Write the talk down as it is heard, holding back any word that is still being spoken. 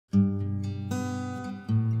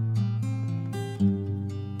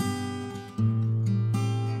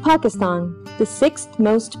Pakistan, the sixth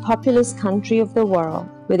most populous country of the world,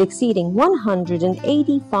 with exceeding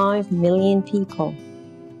 185 million people.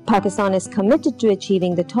 Pakistan is committed to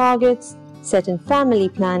achieving the targets set in Family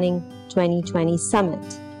Planning 2020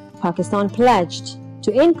 Summit. Pakistan pledged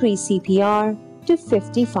to increase CPR to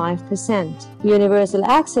 55%, universal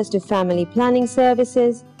access to family planning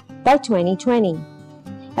services by 2020,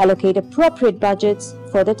 allocate appropriate budgets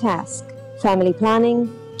for the task, family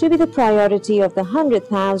planning to be the priority of the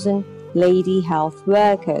 100,000 lady health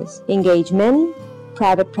workers, engage men,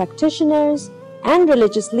 private practitioners and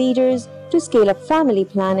religious leaders to scale up family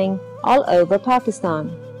planning all over Pakistan.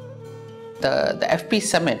 The FP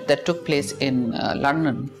Summit that took place in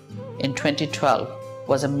London in 2012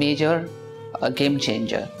 was a major game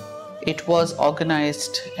changer. It was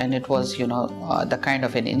organized and it was, the kind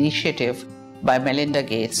of an initiative by Melinda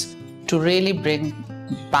Gates to really bring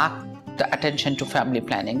back the attention to family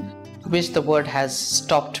planning, which the world has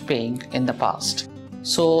stopped paying in the past.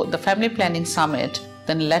 So the Family Planning Summit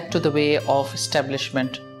then led to the way of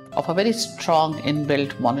establishment of a very strong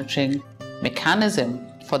inbuilt monitoring mechanism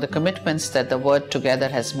for the commitments that the world together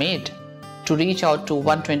has made to reach out to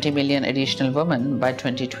 120 million additional women by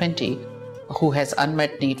 2020 who has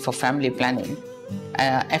unmet need for family planning.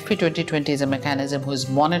 FP 2020 is a mechanism who is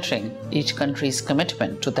monitoring each country's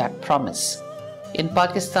commitment to that promise. In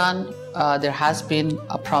Pakistan, there has been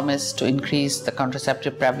a promise to increase the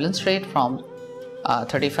contraceptive prevalence rate from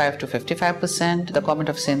 35 to 55%. The government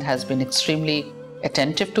of Sindh has been extremely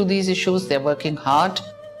attentive to these issues. They're working hard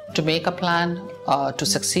to make a plan to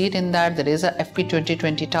succeed in that. There is a FP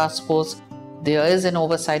 2020 task force. There is an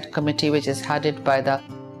oversight committee which is headed by the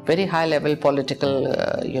very high level political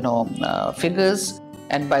figures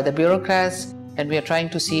and by the bureaucrats, and we are trying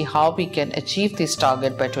to see how we can achieve this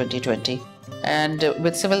target by 2020. And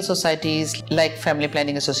with civil societies like Family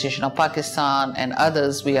Planning Association of Pakistan and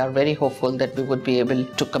others, we are very hopeful that we would be able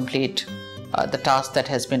to complete the task that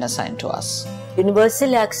has been assigned to us.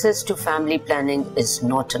 Universal access to family planning is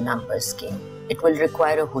not a numbers game. It will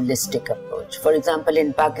require a holistic approach. For example,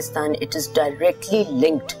 in Pakistan, it is directly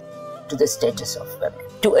linked to the status of women.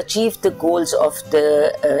 To achieve the goals of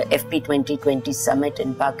the FP 2020 Summit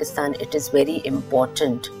in Pakistan, it is very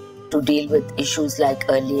important to deal with issues like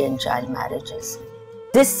early and child marriages.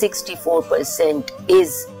 This 64%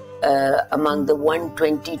 is among the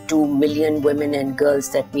 122 million women and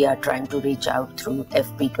girls that we are trying to reach out through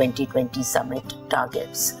FP 2020 Summit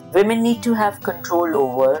targets. Women need to have control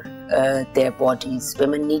over their bodies.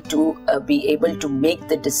 Women need to be able to make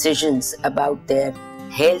the decisions about their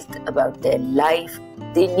health, about their life.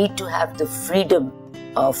 They need to have the freedom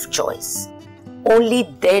of choice. Only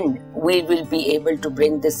then we will be able to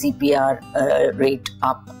bring the CPR rate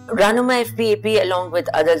up. Rahnuma-FPAP, along with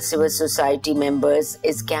other civil society members,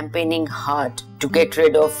 is campaigning hard to get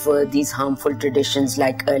rid of these harmful traditions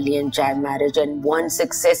like early and child marriage, and one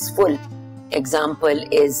successful example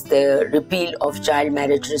is the repeal of Child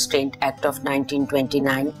Marriage Restraint Act of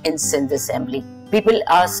 1929 in Sindh Assembly. People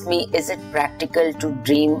ask me, is it practical to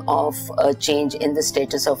dream of a change in the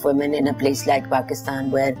status of women in a place like Pakistan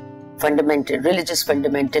where religious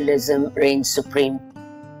fundamentalism reigns supreme?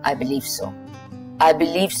 I believe so. I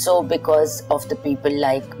believe so because of the people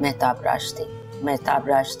like Mehtab Rashidi. Mehtab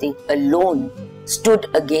Rashidi alone stood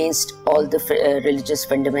against all the religious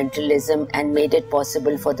fundamentalism and made it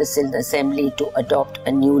possible for the Sindh Assembly to adopt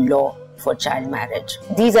a new law for child marriage.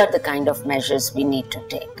 These are the kind of measures we need to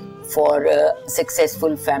take for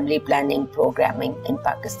successful family planning programming in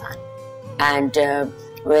Pakistan. And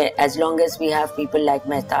as long as we have people like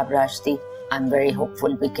Mehtab Rashidi, I'm very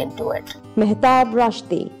hopeful we can do it. Mehtab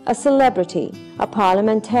Rashidi, a celebrity, a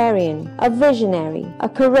parliamentarian, a visionary, a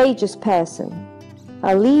courageous person,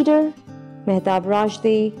 a leader. Mehtab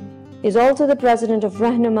Rashidi is also the president of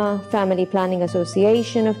Rahnuma Family Planning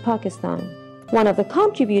Association of Pakistan. One of the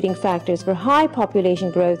contributing factors for high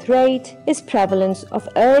population growth rate is prevalence of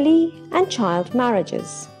early and child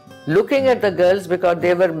marriages. Looking at the girls, because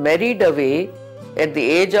they were married away at the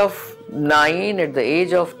age of 9, at the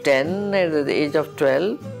age of 10, at the age of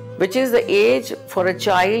 12, which is the age for a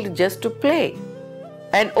child just to play.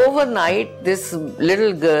 And overnight, this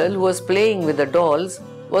little girl who was playing with the dolls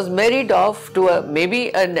was married off to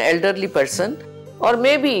maybe an elderly person or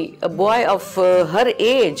maybe a boy of her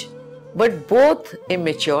age, but both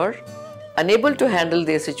immature, unable to handle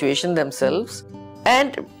their situation themselves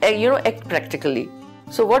and act practically.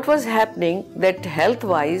 So what was happening, that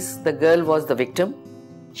health-wise the girl was the victim.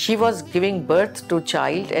 She was giving birth to a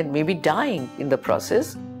child and maybe dying in the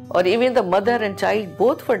process, or even the mother and child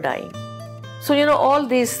both were dying. So all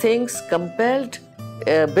these things compelled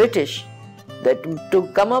British to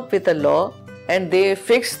come up with a law and they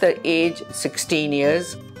fixed the age 16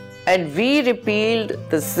 years, and we repealed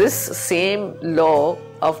this same law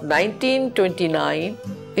of 1929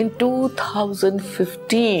 in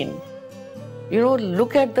 2015.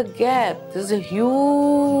 Look at the gap. There's a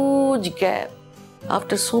huge gap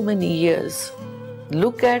after so many years.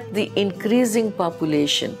 Look at the increasing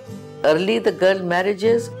population. Early the girl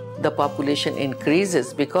marriages, the population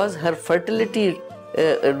increases because her fertility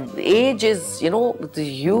age is,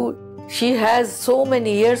 huge. She has so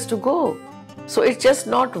many years to go. So it's just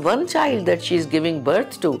not one child that she is giving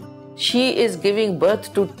birth to. She is giving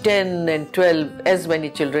birth to 10 and 12, as many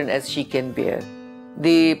children as she can bear.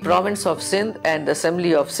 The province of Sindh and the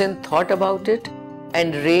Assembly of Sindh thought about it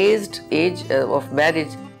and raised age of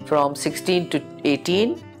marriage from 16 to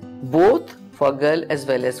 18, both for girl as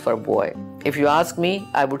well as for boy. If you ask me,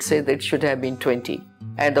 I would say that it should have been 20.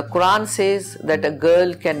 And the Quran says that a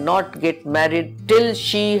girl cannot get married till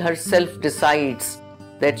she herself decides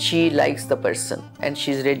that she likes the person and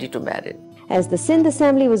she is ready to marry. As the Sindh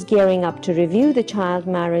Assembly was gearing up to review the Child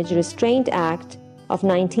Marriage Restraint Act of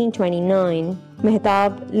 1929,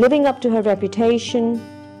 Mehtab, living up to her reputation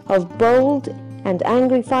of bold and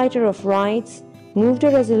angry fighter of rights, moved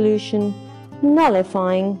a resolution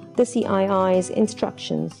nullifying the CII's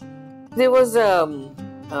instructions. There was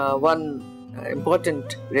one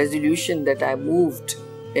important resolution that I moved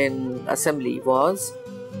in Assembly was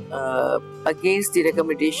against the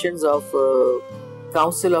recommendations of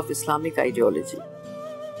Council of Islamic Ideology.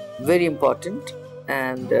 Very important,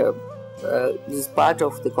 and this is part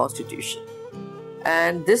of the Constitution.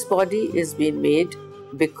 And this body is being made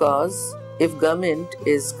because if government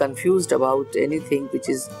is confused about anything, which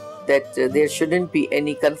is that there shouldn't be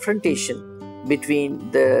any confrontation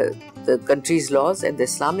between the country's laws and the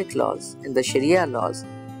Islamic laws and the Sharia laws,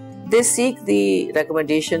 they seek the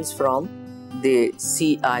recommendations from the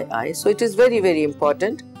CII. So it is very, very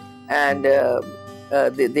important, and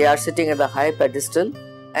they are sitting at the high pedestal,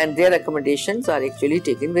 and their recommendations are actually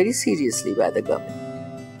taken very seriously by the government.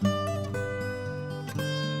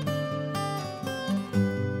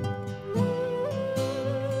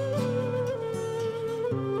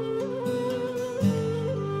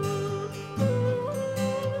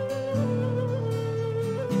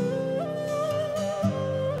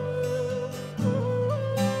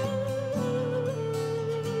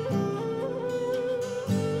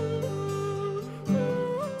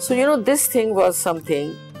 So, this thing was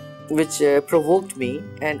something which provoked me,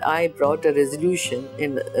 and I brought a resolution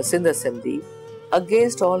in Sindh Assembly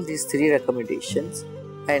against all these three recommendations,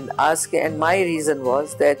 and my reason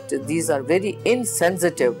was that these are very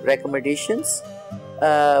insensitive recommendations,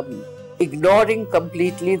 ignoring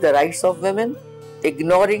completely the rights of women,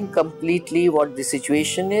 ignoring completely what the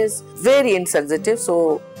situation is, very insensitive.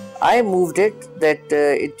 So I moved it that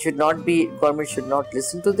it should not be, government should not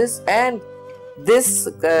listen to this, and this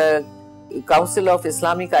Council of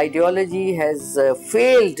Islamic Ideology has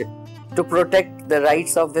failed to protect the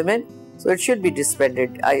rights of women, so it should be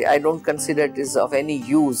disbanded. I don't consider it is of any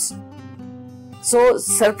use. So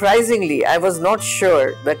surprisingly, I was not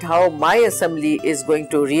sure that how my assembly is going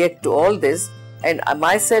to react to all this, and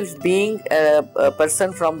myself being a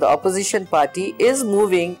person from the opposition party is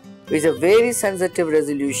moving with a very sensitive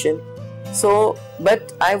resolution. So,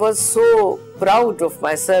 but I was so proud of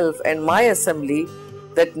myself and my assembly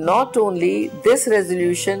that not only this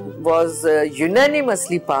resolution was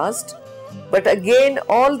unanimously passed, but again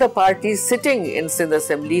all the parties sitting in Sindh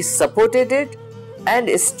Assembly supported it and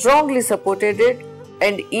strongly supported it,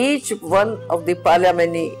 and each one of the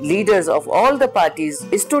parliamentary leaders of all the parties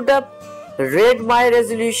stood up, read my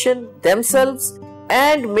resolution themselves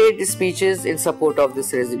and made speeches in support of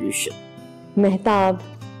this resolution. Mehtab,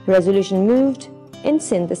 resolution moved in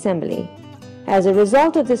Sindh Assembly. As a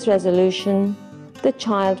result of this resolution, the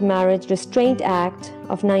Child Marriage Restraint Act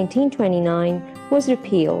of 1929 was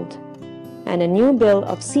repealed, and a new bill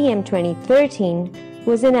of CM 2013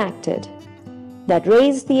 was enacted that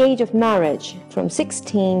raised the age of marriage from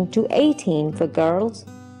 16 to 18 for girls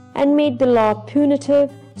and made the law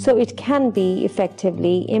punitive so it can be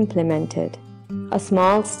effectively implemented. A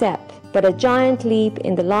small step, but a giant leap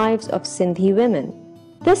in the lives of Sindhi women.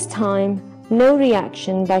 This time, no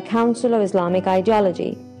reaction by Council of Islamic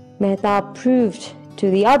Ideology. Mehtab proved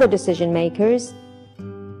to the other decision makers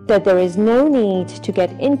that there is no need to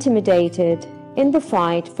get intimidated in the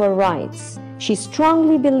fight for rights. She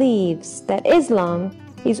strongly believes that Islam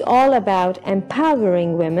is all about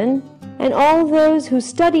empowering women, and all those who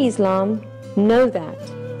study Islam know that.